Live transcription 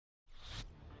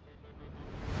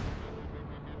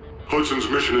Hudson's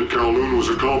mission at Kowloon was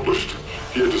accomplished.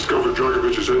 He had discovered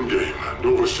Dragovich's endgame,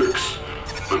 Nova 6.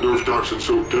 A nerve toxin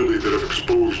so deadly that if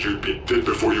exposed, you'd be dead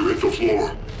before you hit the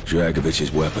floor.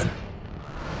 Dragovich's weapon.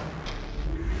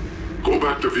 Go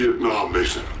back to Vietnam,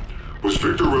 Mason. Was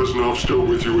Victor Reznov still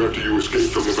with you after you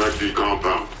escaped from the MACD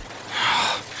compound?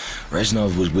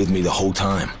 Reznov was with me the whole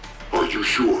time. Are you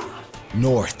sure?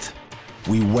 North.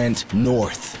 We went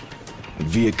north.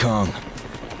 Viet Cong.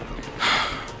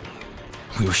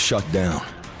 We were shut down,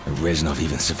 and Reznov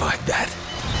even survived that.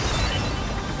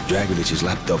 Dragovich's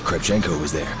lapdog Kravchenko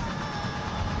was there.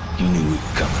 He knew we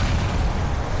were coming.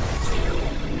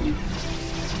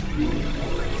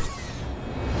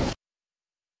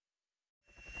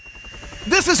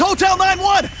 This is Hotel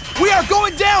 9-1! We are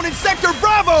going down in Sector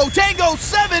Bravo! Tango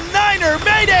 7-9er!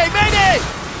 Mayday! Mayday!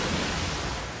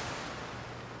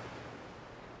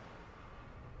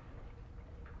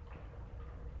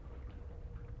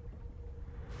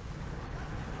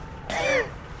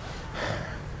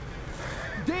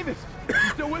 Davis! You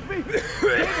still with me?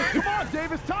 Davis, come on,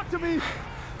 Davis, talk to me!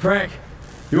 Frank,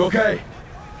 you okay?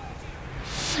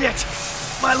 Shit!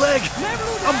 My leg!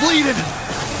 I'm bleeding!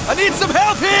 I need some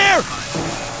help here!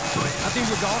 I think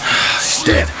we're gone. He's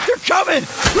dead. They're coming!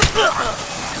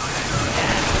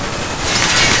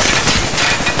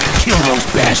 Kill those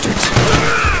bastards!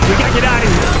 We gotta get out of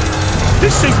here!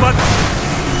 This thing's my...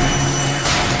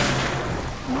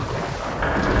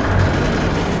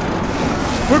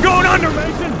 We're going under,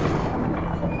 Mason!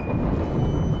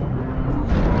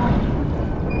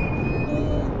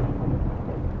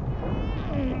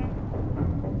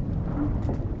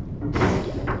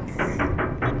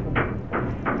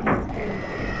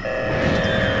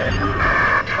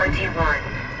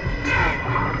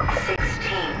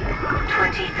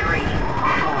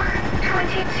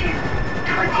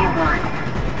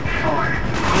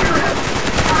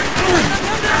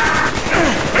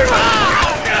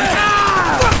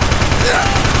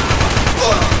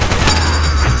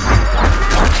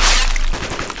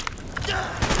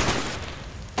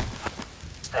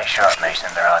 Stay sharp, Mason.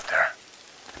 They're out there.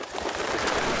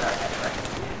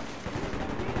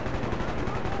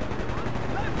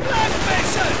 Black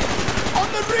Mason! On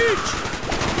the ridge!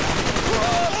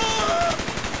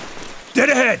 Dead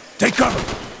ahead! Take cover!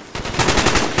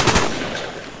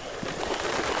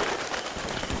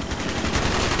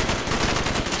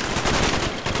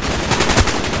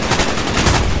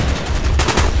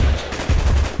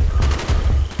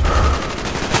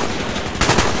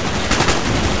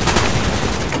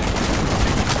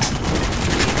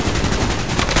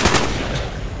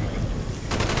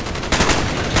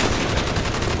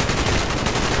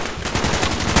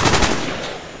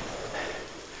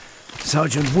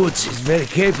 Sergeant Woods is very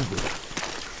capable.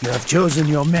 You have chosen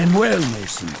your men well,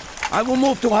 Mason. I will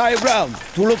move to high ground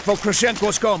to look for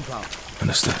Kravchenko's compound.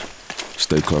 Understood.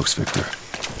 Stay close, Victor.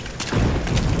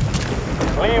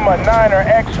 Lima 9er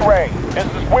X-ray. This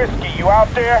is Whiskey. You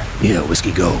out there? Yeah,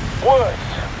 Whiskey, go. Woods.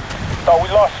 Thought we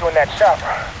lost you in that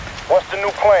chopper. What's the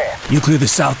new plan? You clear the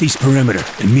southeast perimeter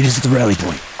and meet us at the rally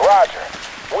point. Roger.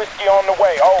 Whiskey on the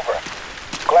way. Over.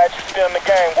 Glad you're still in the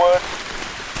game, Woods.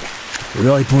 The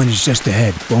rally point is just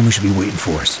ahead. Bowman should be waiting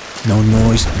for us. No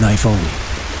noise, knife only.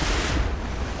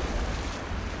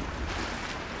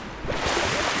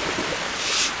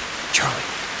 Shh, Charlie.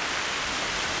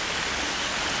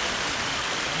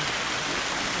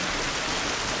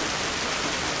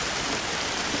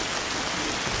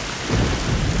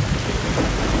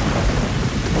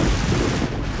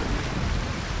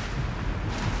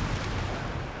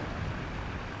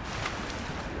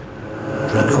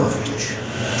 Dragovich.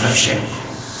 Kravchenko.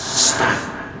 Stop.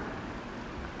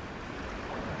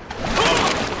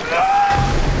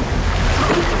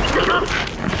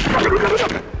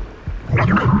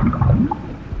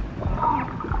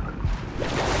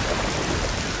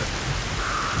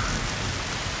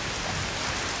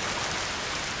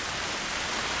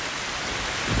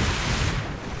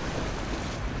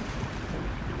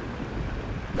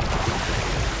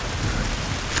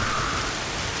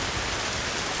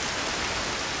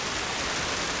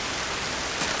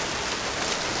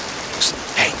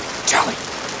 Hey, Charlie.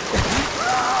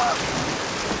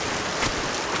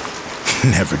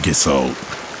 Never gets old.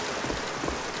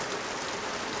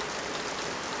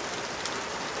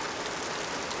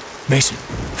 Mason,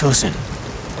 fill us in.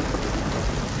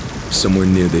 Somewhere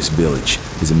near this village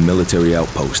is a military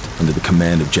outpost under the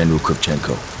command of General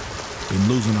Kravchenko. Been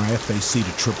losing our FAC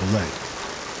to AAA.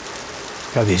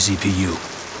 Probably a CPU.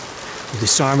 We'll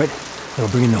disarm it, and we'll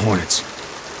bring in the Hornets.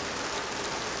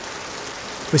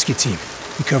 Whiskey team,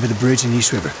 we cover the bridge in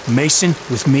East River. Mason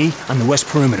with me on the west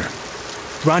perimeter.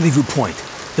 Rendezvous point,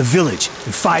 the village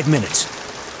in 5 minutes.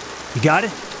 You got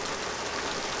it?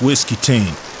 Whiskey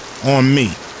team. On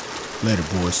me. Later,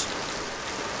 boys.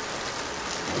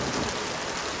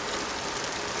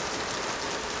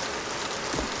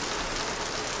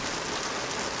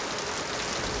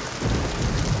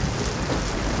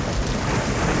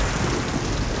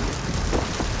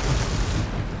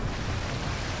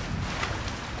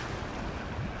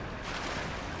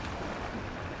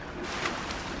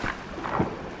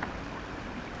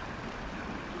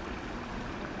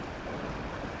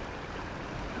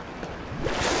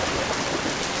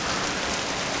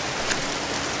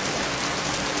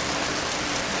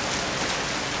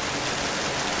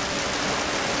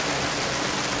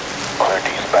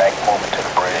 Bank moving to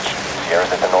the bridge. Sierra's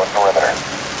at the north perimeter.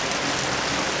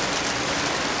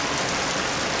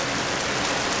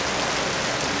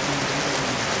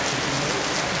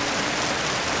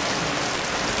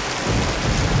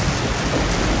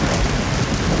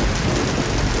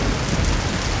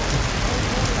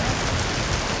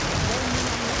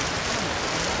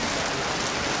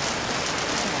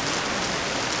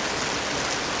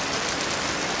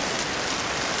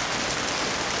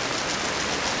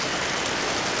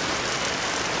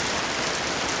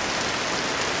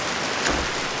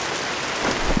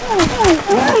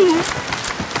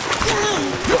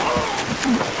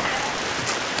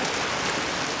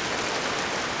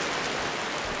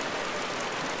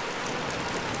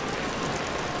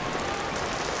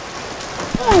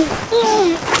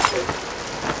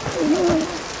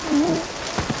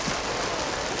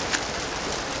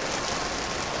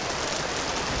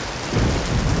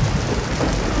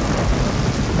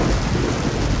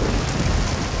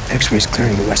 X-ray's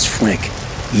clearing the west flank.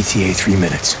 ETA 3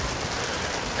 minutes.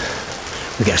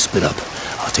 We gotta split up.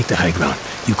 I'll take the high ground.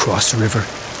 You cross the river.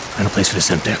 Find a place for the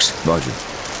Semtex. Roger.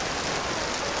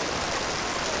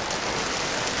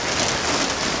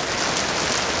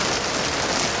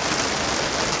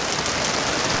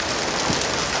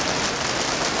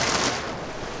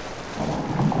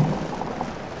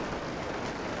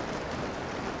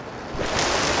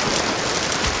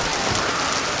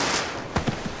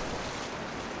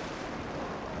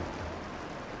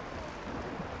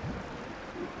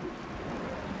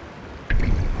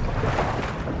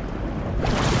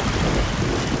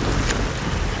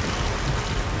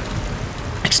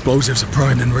 Explosives are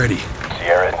primed and ready.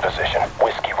 Sierra in position.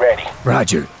 Whiskey ready.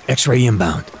 Roger. X-ray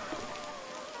inbound.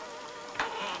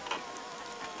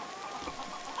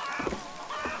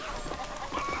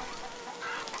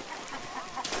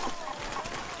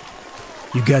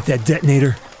 You got that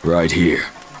detonator? Right here.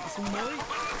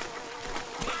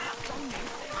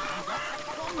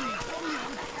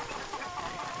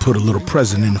 Put a little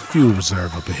present in the fuel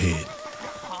reserve up ahead.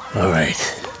 All right.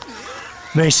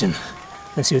 Mason,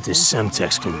 let's see what this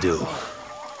Semtex can do.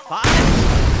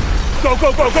 Go,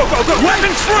 go, go, go, go, go!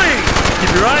 Weapons free!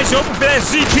 Keep your eyes open for that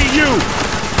ZPU!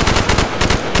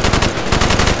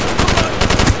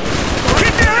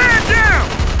 Keep your head down!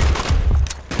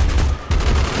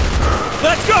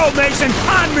 Let's go, Mason!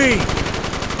 On me!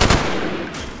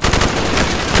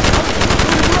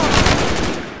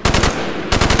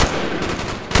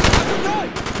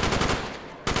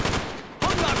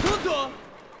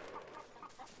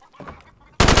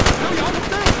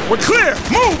 We're clear!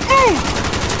 Move! Move!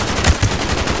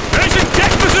 Mason,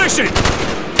 get position!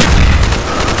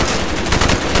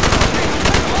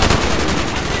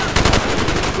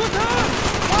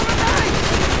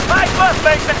 Nice left,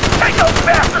 Mason! Take those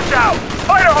bastards out!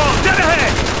 Spider hole, dead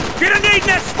ahead! Get a nade in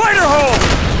that spider hole!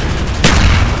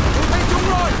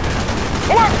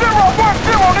 1-0,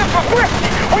 this is Whiskey!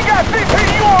 We got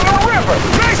CPU on the river!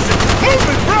 Mason, move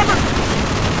it, brother!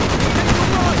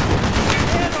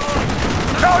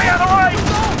 Charlie on the right!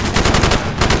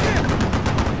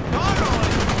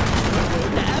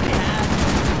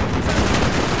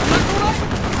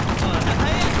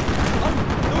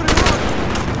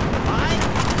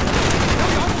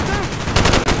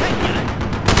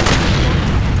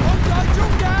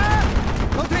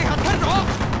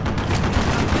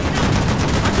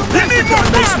 They need more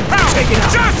firepower! Take it out.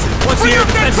 Johnson! Once the bring air up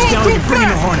that defense is down, 202 you bring in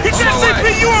the frag! Hornets. Get that All right.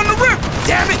 CPU on the river!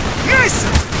 Damn it! Mason!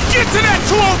 Get to that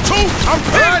 202! I'm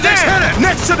pinned down!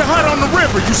 Next to the HUD on the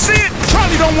river, you see it?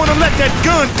 Charlie don't want to let that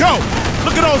gun go.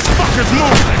 Look at those fuckers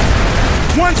moving.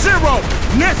 1-0.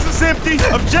 Nest is empty.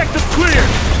 Objective clear.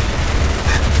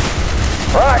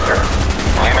 Roger.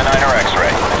 Lima 9er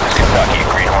X-ray. This is Kentucky.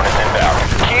 Green Hornets inbound.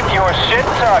 Keep your shit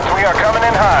tucked. We are coming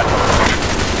in hot.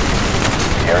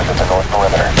 Sierra's at the north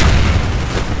perimeter.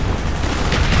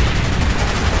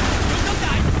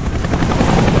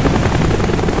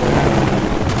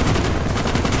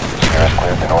 Sierra's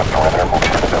cleared the north perimeter. Moving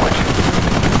to the village.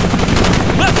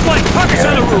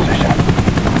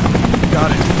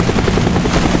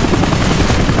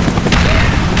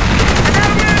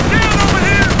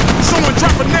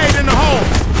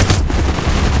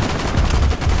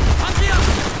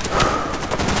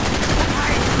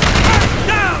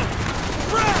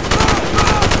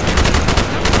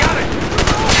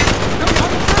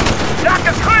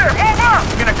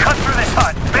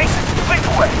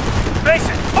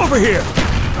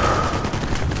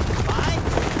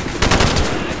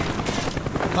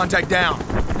 Contact down.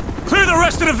 Clear the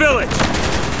rest of the village!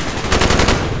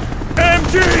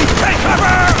 MG, take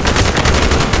cover!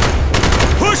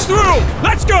 Push through!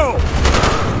 Let's go!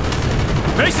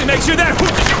 Mason, make sure that hoop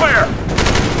is clear!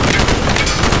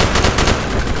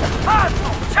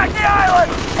 Hostile! Check the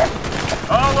island!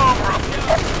 All over him!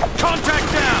 Contact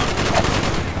down!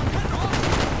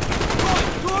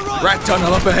 Rat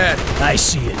tunnel up ahead. I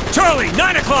see it. Charlie,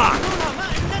 9 o'clock!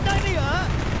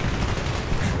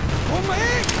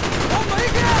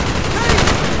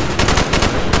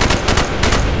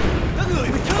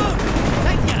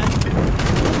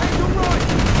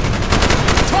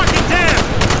 Target down!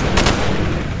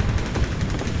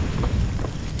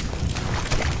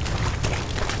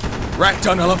 Rat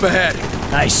tunnel up ahead.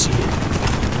 I see it.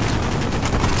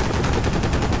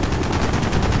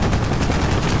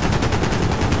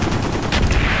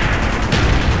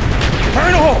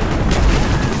 Burn a hole!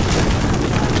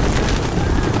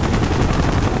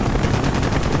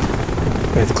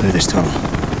 We have to clear this tunnel.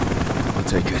 I'll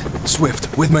take it.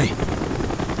 Swift, with me.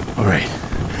 All right.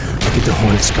 I'll get the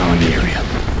Hornets scouring the area.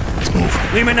 Let's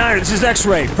move. Lima 9, this is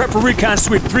X-Ray. Prep for recon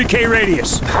sweep, 3K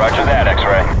radius. Roger that,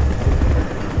 X-Ray.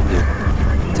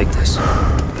 Take this.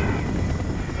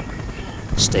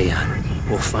 Stay on it.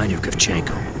 We'll find your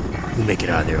Kravchenko. We'll make it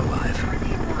out of there alive.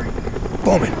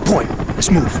 Bowman, point. Let's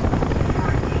move.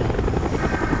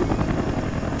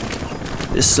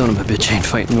 This son of a bitch ain't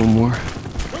fighting no more.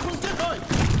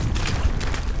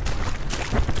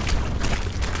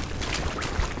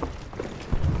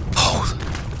 Hold.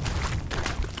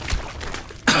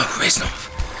 Reznov,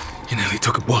 you nearly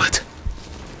took a bullet.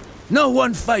 No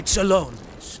one fights alone,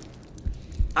 miss.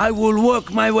 I will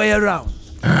work my way around.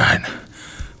 All right,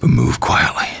 but move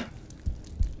quietly.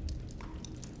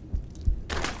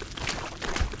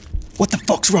 What the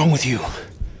fuck's wrong with you?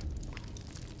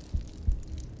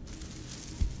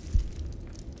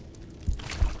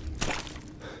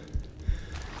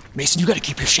 Mason, you gotta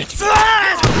keep your shit together.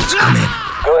 Let's come in.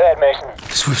 Go ahead, Mason.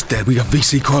 Swift's dead. We got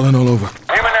VC crawling all over.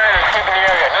 Lima 9 is keeping the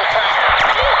area. No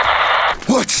time.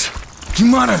 What? You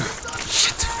monitor.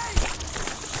 Shit.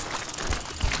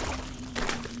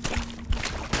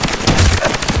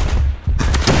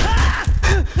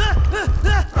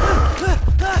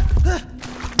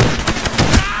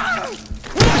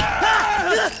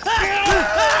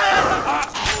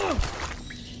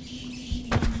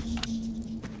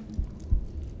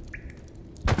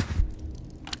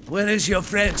 Where is your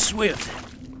friend Swift?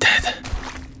 Dead.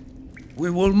 We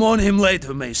will mourn him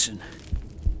later, Mason.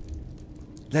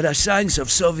 There are signs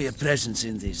of Soviet presence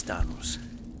in these tunnels.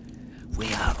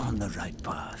 We are on the right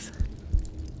path.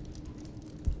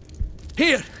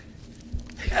 Here!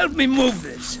 Help me move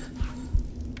this!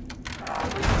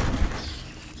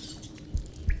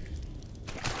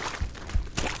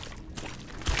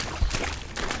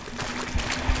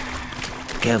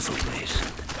 Careful, Mason.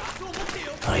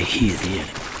 I hear the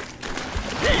enemy.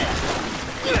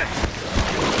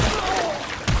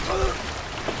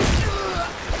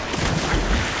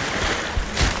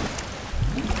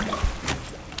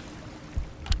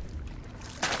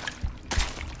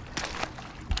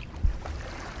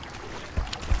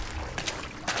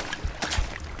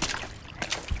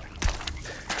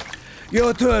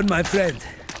 Your turn, my friend.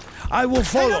 I will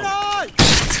follow.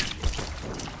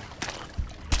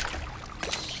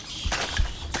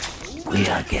 We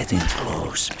are getting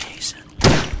close, Mason.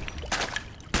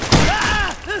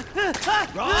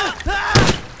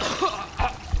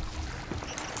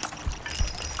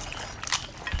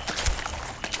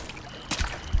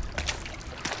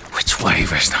 Which way,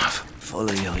 Reznov?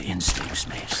 Follow your instincts,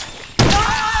 Mason.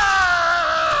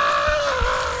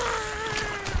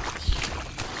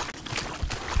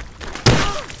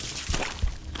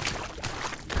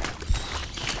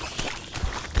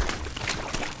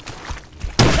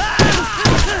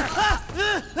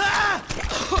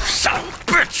 Son of a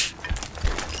bitch!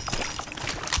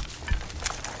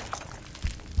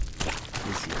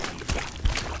 This is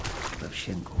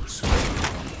Kravchenko's.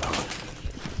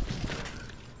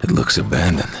 It looks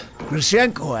abandoned.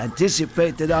 Kravchenko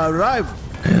anticipated our arrival.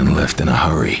 And left in a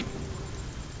hurry.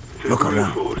 Look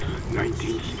around.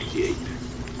 1968.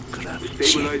 Kravchenko.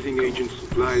 Stabilizing agent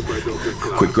supplied by Dr.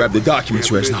 Clark. Quick, grab the documents,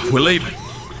 Reznov. We're leaving.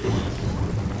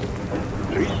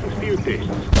 Field tests.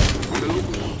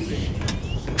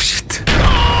 Shit.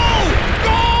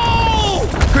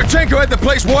 Kravchenko had the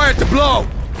place wired to blow.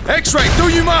 X-ray, do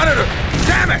you monitor?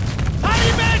 Damn it!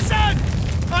 Honey Mason!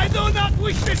 I do not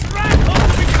wish this rat hole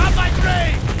to become my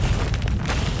grave!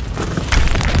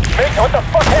 Mason, what the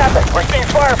fuck happened? We're seeing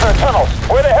fire from the tunnels.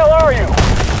 Where the hell are you?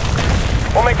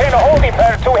 We'll maintain a holding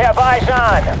pattern until we have eyes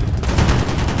on.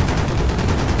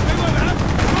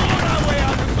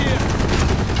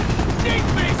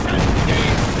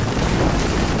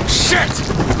 Shit!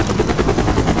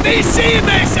 VC,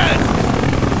 Mason!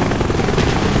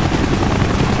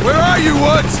 Where are you,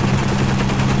 Woods?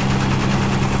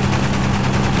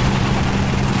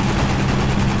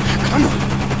 Come on,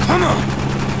 come on!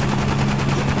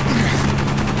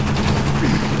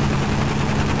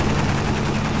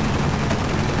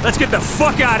 Let's get the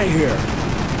fuck out of here!